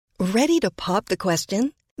Ready to pop the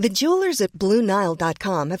question? The jewelers at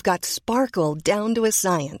BlueNile.com have got sparkle down to a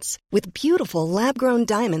science with beautiful lab-grown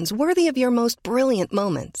diamonds worthy of your most brilliant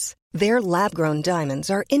moments. Their lab-grown diamonds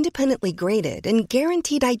are independently graded and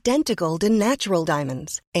guaranteed identical to natural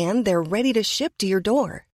diamonds, and they're ready to ship to your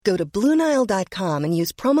door. Go to BlueNile.com and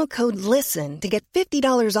use promo code LISTEN to get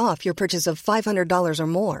 $50 off your purchase of $500 or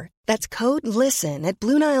more. That's code LISTEN at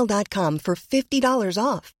BlueNile.com for $50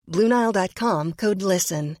 off. BlueNile.com, code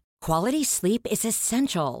LISTEN. Quality sleep is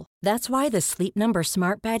essential. That's why the Sleep Number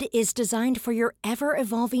Smart Bed is designed for your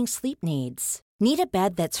ever-evolving sleep needs. Need a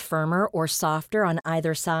bed that's firmer or softer on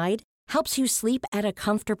either side? Helps you sleep at a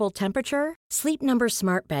comfortable temperature? Sleep Number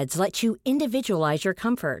Smart Beds let you individualize your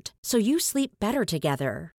comfort, so you sleep better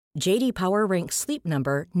together. J.D. Power ranks Sleep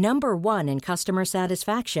Number number 1 in customer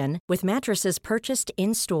satisfaction with mattresses purchased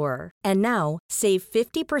in-store. And now, save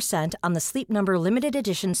 50% on the Sleep Number Limited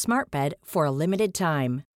Edition Smart Bed for a limited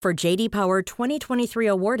time. For J.D. Power 2023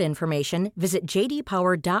 award information, visit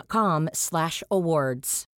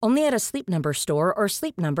jdpower.com/awards. Only at a Sleep Number store or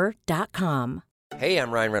sleepnumber.com. Hey, I'm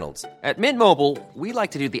Ryan Reynolds. At Mint Mobile, we like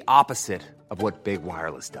to do the opposite of what Big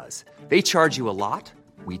Wireless does. They charge you a lot,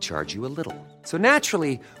 we charge you a little. So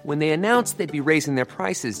naturally, when they announced they'd be raising their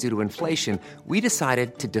prices due to inflation, we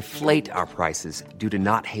decided to deflate our prices due to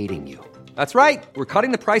not hating you. That's right. We're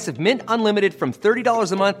cutting the price of Mint Unlimited from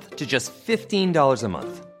 $30 a month to just $15 a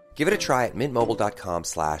month. Give it a try at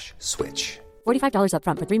mintmobile.com/switch. $45 up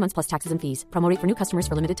front for 3 months plus taxes and fees. Promo rate for new customers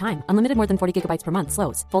for limited time. Unlimited more than 40 gigabytes per month.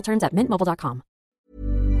 Slows full terms at mintmobile.com.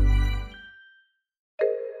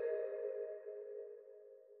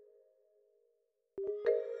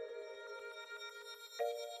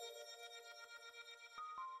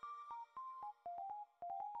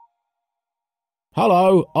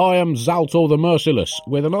 Hello, I am Zaltor the Merciless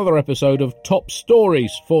with another episode of Top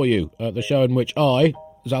Stories for you, the show in which I,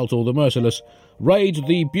 Zaltor the Merciless, raid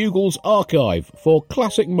the Bugle's archive for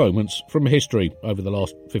classic moments from history over the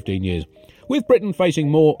last 15 years. With Britain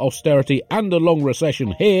facing more austerity and a long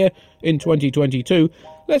recession here in 2022,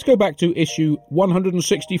 let's go back to issue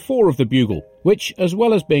 164 of the Bugle, which, as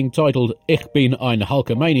well as being titled Ich bin ein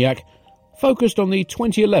Hulkamanic, focused on the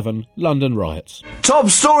 2011 London riots. Top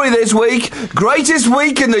story this week, greatest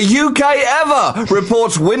week in the UK ever,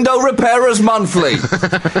 reports Window Repairers Monthly.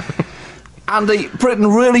 Andy, Britain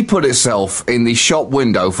really put itself in the shop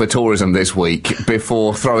window for tourism this week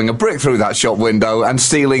before throwing a brick through that shop window and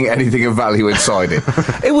stealing anything of value inside it.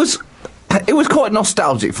 It was quite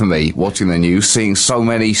nostalgic for me watching the news, seeing so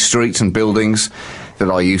many streets and buildings that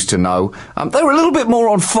I used to know. They were a little bit more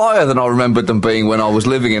on fire than I remembered them being when I was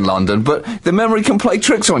living in London, but the memory can play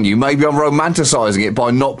tricks on you. Maybe I'm romanticising it by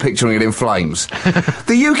not picturing it in flames.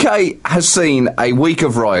 The UK has seen a week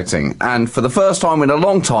of rioting, and for the first time in a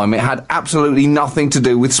long time, it had absolutely nothing to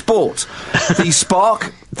do with sport. The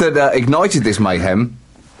spark that ignited this mayhem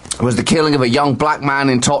was the killing of a young black man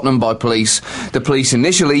in Tottenham by police. The police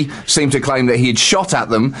initially seemed to claim that he had shot at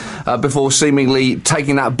them before seemingly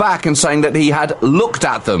taking that back and saying that he had looked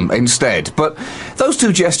at them instead. But those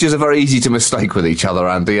two gestures are very easy to mistake with each other,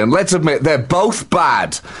 Andy, and let's admit they're both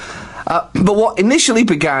bad. But what initially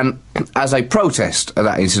began as a protest at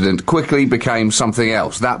that incident quickly became something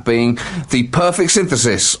else, that being the perfect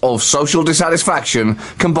synthesis of social dissatisfaction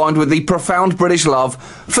combined with the profound British love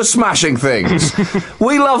for smashing things.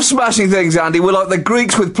 We love smashing things, Andy. We're like the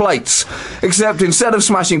Greeks with plates, except instead of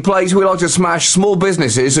smashing plates, we like to smash small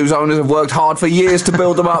businesses whose owners have worked hard for years to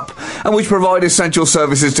build them up and which provide essential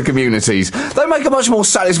services to communities. They make a much more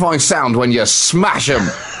satisfying sound when you smash them.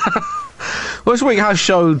 Well, this week has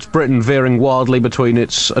showed Britain veering wildly between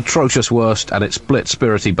its atrocious worst and its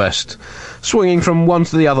split-spirity best, swinging from one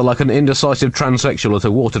to the other like an indecisive transsexual at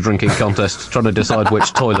a water-drinking contest, trying to decide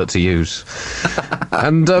which toilet to use.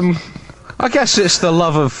 And, I guess it's the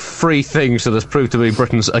love of free things that has proved to be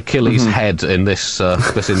Britain's Achilles head in this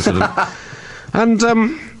incident. And, I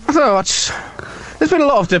don't know, there's been a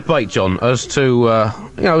lot of debate, John, as to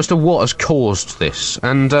what has caused this.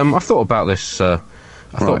 And, I've thought about this...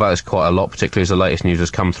 I thought about this quite a lot, particularly as the latest news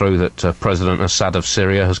has come through that President Assad of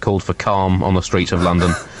Syria has called for calm on the streets of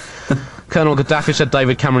London. Colonel Gaddafi said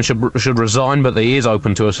David Cameron should resign, but he is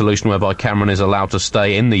open to a solution whereby Cameron is allowed to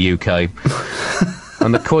stay in the UK.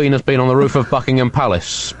 And the Queen has been on the roof of Buckingham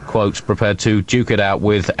Palace, quote, prepared to duke it out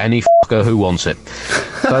with any fucker who wants it.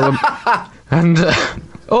 So,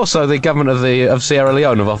 also, the government of Sierra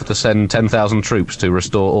Leone have offered to send 10,000 troops to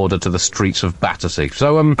restore order to the streets of Battersea.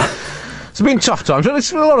 So, it's been tough times, but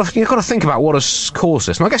it's a lot of, you've got to think about what has caused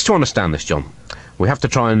this. And I guess to understand this, John, we have to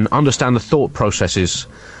try and understand the thought processes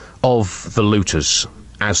of the looters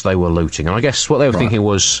as they were looting. And I guess what they were thinking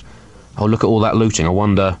was, oh, look at all that looting. I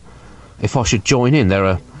wonder if I should join in. There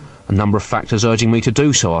are a number of factors urging me to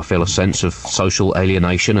do so. I feel a sense of social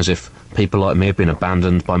alienation, as if people like me have been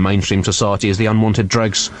abandoned by mainstream society as the unwanted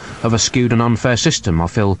dregs of a skewed and unfair system. I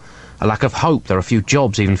feel a lack of hope. There are few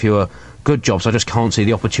jobs, even fewer good jobs. I just can't see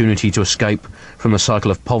the opportunity to escape from the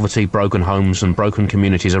cycle of poverty, broken homes and broken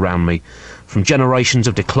communities around me, from generations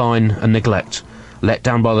of decline and neglect. Let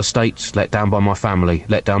down by the state, let down by my family,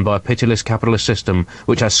 let down by a pitiless capitalist system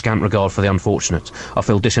which has scant regard for the unfortunate. I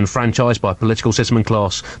feel disenfranchised by a political system and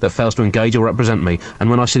class that fails to engage or represent me, and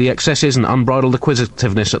when I see the excesses and unbridled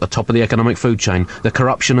acquisitiveness at the top of the economic food chain, the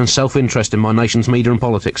corruption and self-interest in my nation's media and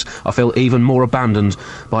politics, I feel even more abandoned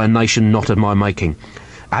by a nation not of my making.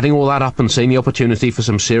 Adding all that up and seeing the opportunity for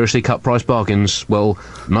some seriously cut price bargains, well,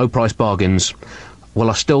 no price bargains,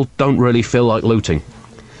 well, I still don't really feel like looting.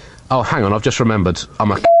 Oh, hang on, I've just remembered.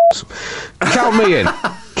 I'm a Count me in.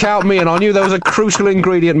 Count me in. I knew there was a crucial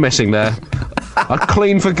ingredient missing there. I'd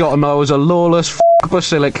clean forgotten I was a lawless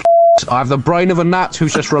basilic. I have the brain of a gnat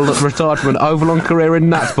who's just retired from an overlong career in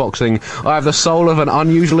gnat boxing. I have the soul of an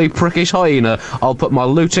unusually prickish hyena. I'll put my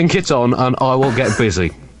looting kit on and I will get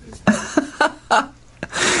busy.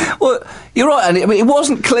 Well, you're right, Andy. I mean, it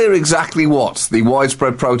wasn't clear exactly what the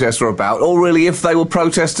widespread protests were about, or really if they were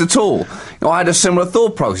protests at all. I had a similar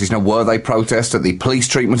thought process. Were they protests at the police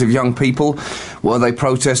treatment of young people? Were they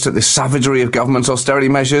protests at the savagery of government's austerity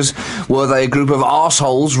measures? Were they a group of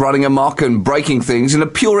arseholes running amok and breaking things in a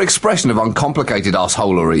pure expression of uncomplicated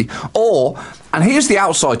arseholery? Or, and here's the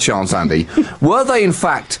outside chance, Andy, were they in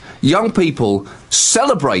fact young people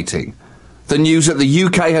celebrating the news that the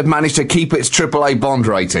UK had managed to keep its AAA bond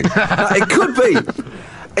rating? It could be.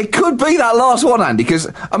 It could be that last one, Andy, because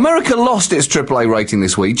America lost its AAA rating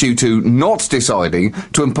this week due to not deciding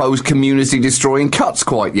to impose community-destroying cuts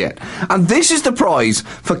quite yet. And this is the prize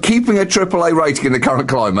for keeping a AAA rating in the current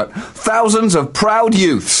climate. Thousands of proud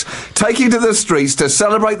youths taking to the streets to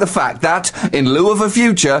celebrate the fact that, in lieu of a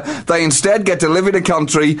future, they instead get to live in a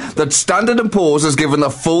country that Standard & Poor's has given the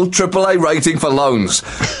full AAA rating for loans.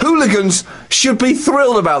 Hooligans should be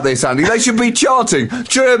thrilled about this, Andy. They should be chanting,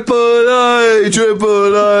 AAA,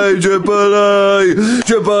 AAA. Triple A,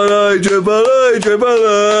 Triple A, Triple A, Triple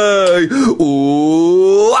A.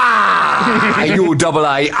 Ooh, ah, you double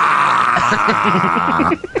A,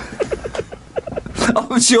 ah.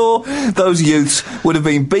 I'm sure those youths would have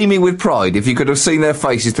been beaming with pride if you could have seen their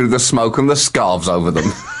faces through the smoke and the scarves over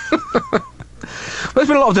them. There's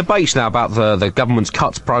been a lot of debates now about the government's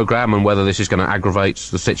cuts programme and whether this is going to aggravate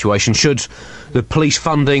the situation. Should the police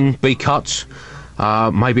funding be cut?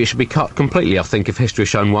 Maybe it should be cut completely. I think if history has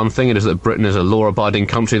shown one thing, it is that Britain is a law-abiding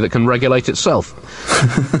country that can regulate itself.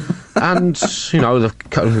 And,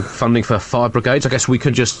 the funding for fire brigades, I guess we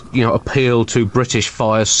could just, appeal to British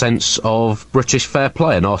Fire's sense of British fair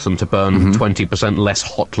play and ask them to burn 20% less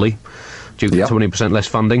hotly due to 20% less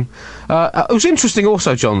funding. It was interesting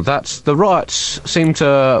also, John, that the riots seemed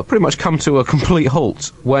to pretty much come to a complete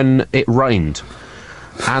halt when it rained.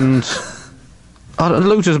 And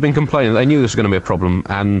looters have been complaining. They knew this was going to be a problem,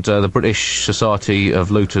 and the British Society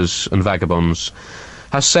of Looters and Vagabonds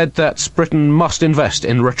has said that Britain must invest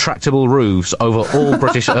in retractable roofs over all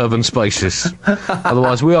British urban spaces.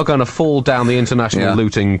 Otherwise, we are going to fall down the international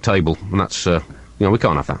looting table, and that's, we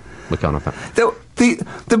can't have that. We can't have that.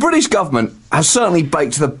 The British government has certainly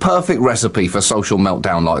baked the perfect recipe for social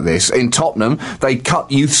meltdown like this. In Tottenham, they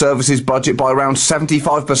cut youth services budget by around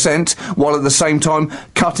 75%, while at the same time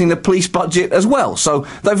cutting the police budget as well. So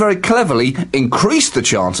they very cleverly increased the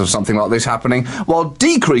chance of something like this happening, while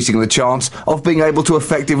decreasing the chance of being able to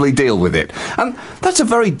effectively deal with it. And that's a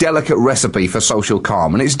very delicate recipe for social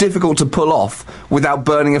calm, and it's difficult to pull off without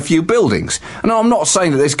burning a few buildings. And I'm not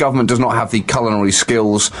saying that this government does not have the culinary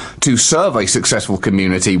skills to serve a successful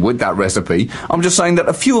community with that recipe. I'm just saying that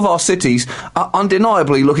a few of our cities are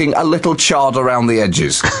undeniably looking a little charred around the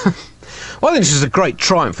edges. Well, I think this is a great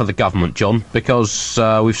triumph for the government, John, because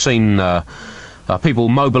we've seen people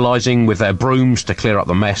mobilising with their brooms to clear up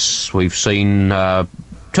the mess. We've seen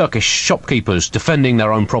Turkish shopkeepers defending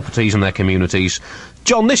their own properties and their communities.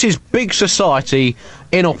 John, this is big society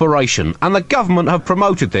in operation, and the government have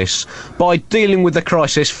promoted this by dealing with the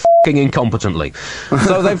crisis f***ing incompetently.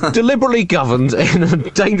 So they've deliberately governed in a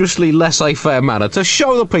dangerously laissez-faire manner to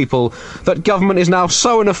show the people that government is now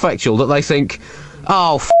so ineffectual that they think,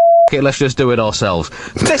 oh, f*** it, let's just do it ourselves.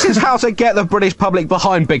 This is how to get the British public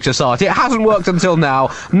behind big society. It hasn't worked until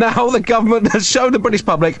now. Now the government has shown the British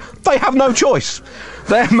public they have no choice.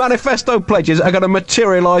 Their manifesto pledges are going to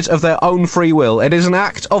materialise of their own free will. It is an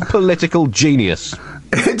act of political genius.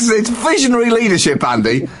 It's visionary leadership,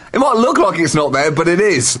 Andy. It might look like it's not there, but it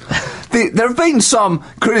is. There have been some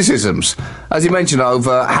criticisms, as you mentioned,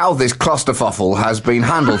 over how this clusterfuffle has been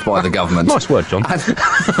handled by the government. Nice word, John.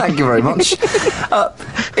 Thank you very much.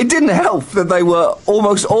 It didn't help that they were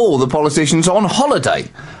almost all the politicians on holiday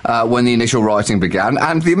when the initial rioting began,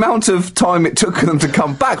 and the amount of time it took them to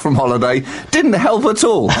come back from holiday didn't help at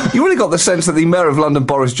all. You really got the sense that the Mayor of London,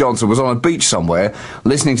 Boris Johnson, was on a beach somewhere,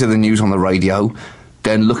 listening to the news on the radio,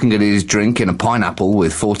 then looking at his drink in a pineapple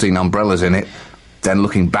with 14 umbrellas in it, then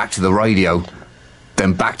looking back to the radio,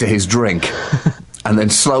 then back to his drink, and then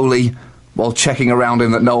slowly, while checking around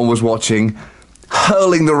him that no one was watching,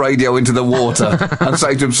 hurling the radio into the water and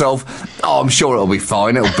saying to himself, "Oh, I'm sure it'll be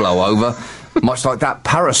fine, it'll blow over." Much like that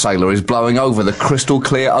parasailer is blowing over the crystal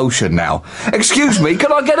clear ocean now. "Excuse me,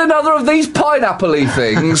 can I get another of these pineapple-y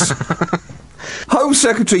things?" Home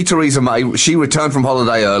Secretary Theresa May, she returned from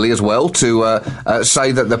holiday early as well to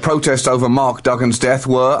say that the protests over Mark Duggan's death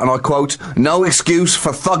were, and I quote, "no excuse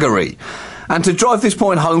for thuggery." And to drive this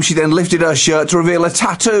point home, she then lifted her shirt to reveal a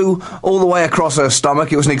tattoo all the way across her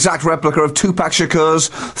stomach. It was an exact replica of Tupac Shakur's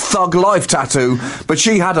Thug Life tattoo, but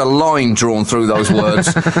she had a line drawn through those words.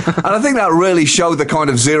 And I think that really showed the kind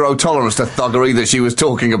of zero tolerance to thuggery that she was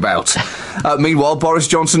talking about. Meanwhile, Boris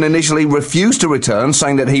Johnson initially refused to return,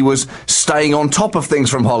 saying that he was staying on top of things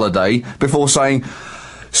from holiday, before saying,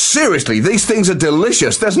 "Seriously, these things are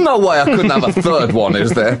delicious. There's no way I couldn't have a third one,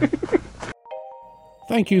 is there?"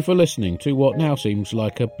 Thank you for listening to what now seems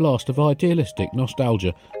like a blast of idealistic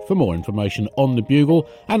nostalgia. For more information on The Bugle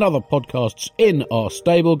and other podcasts in our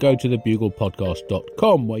stable, go to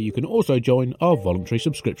thebuglepodcast.com, where you can also join our voluntary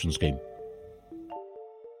subscription scheme.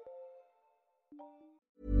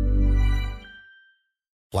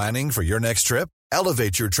 Planning for your next trip?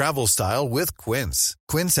 Elevate your travel style with Quince.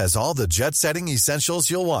 Quince has all the jet-setting essentials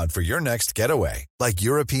you'll want for your next getaway, like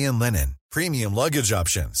European linen, premium luggage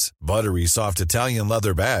options, buttery soft Italian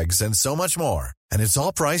leather bags, and so much more. And it's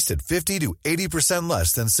all priced at 50 to 80%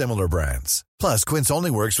 less than similar brands. Plus, Quince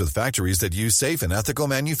only works with factories that use safe and ethical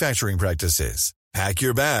manufacturing practices. Pack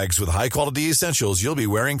your bags with high-quality essentials you'll be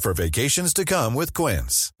wearing for vacations to come with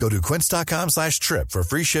Quince. Go to quince.com/trip for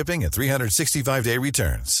free shipping and 365-day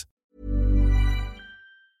returns.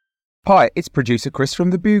 Hi, it's producer Chris from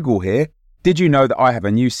The Bugle here. Did you know that I have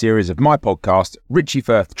a new series of my podcast, Richie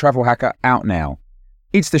Firth Travel Hacker, out now?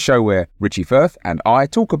 It's the show where Richie Firth and I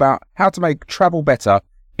talk about how to make travel better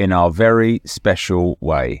in our very special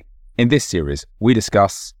way. In this series, we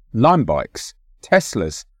discuss Lime bikes,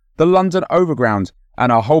 Teslas, the London Overground,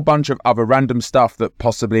 and a whole bunch of other random stuff that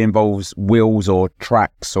possibly involves wheels or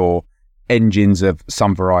tracks or engines of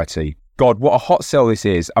some variety. God, what a hot sell this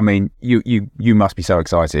is. I mean, you must be so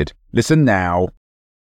excited. Listen now.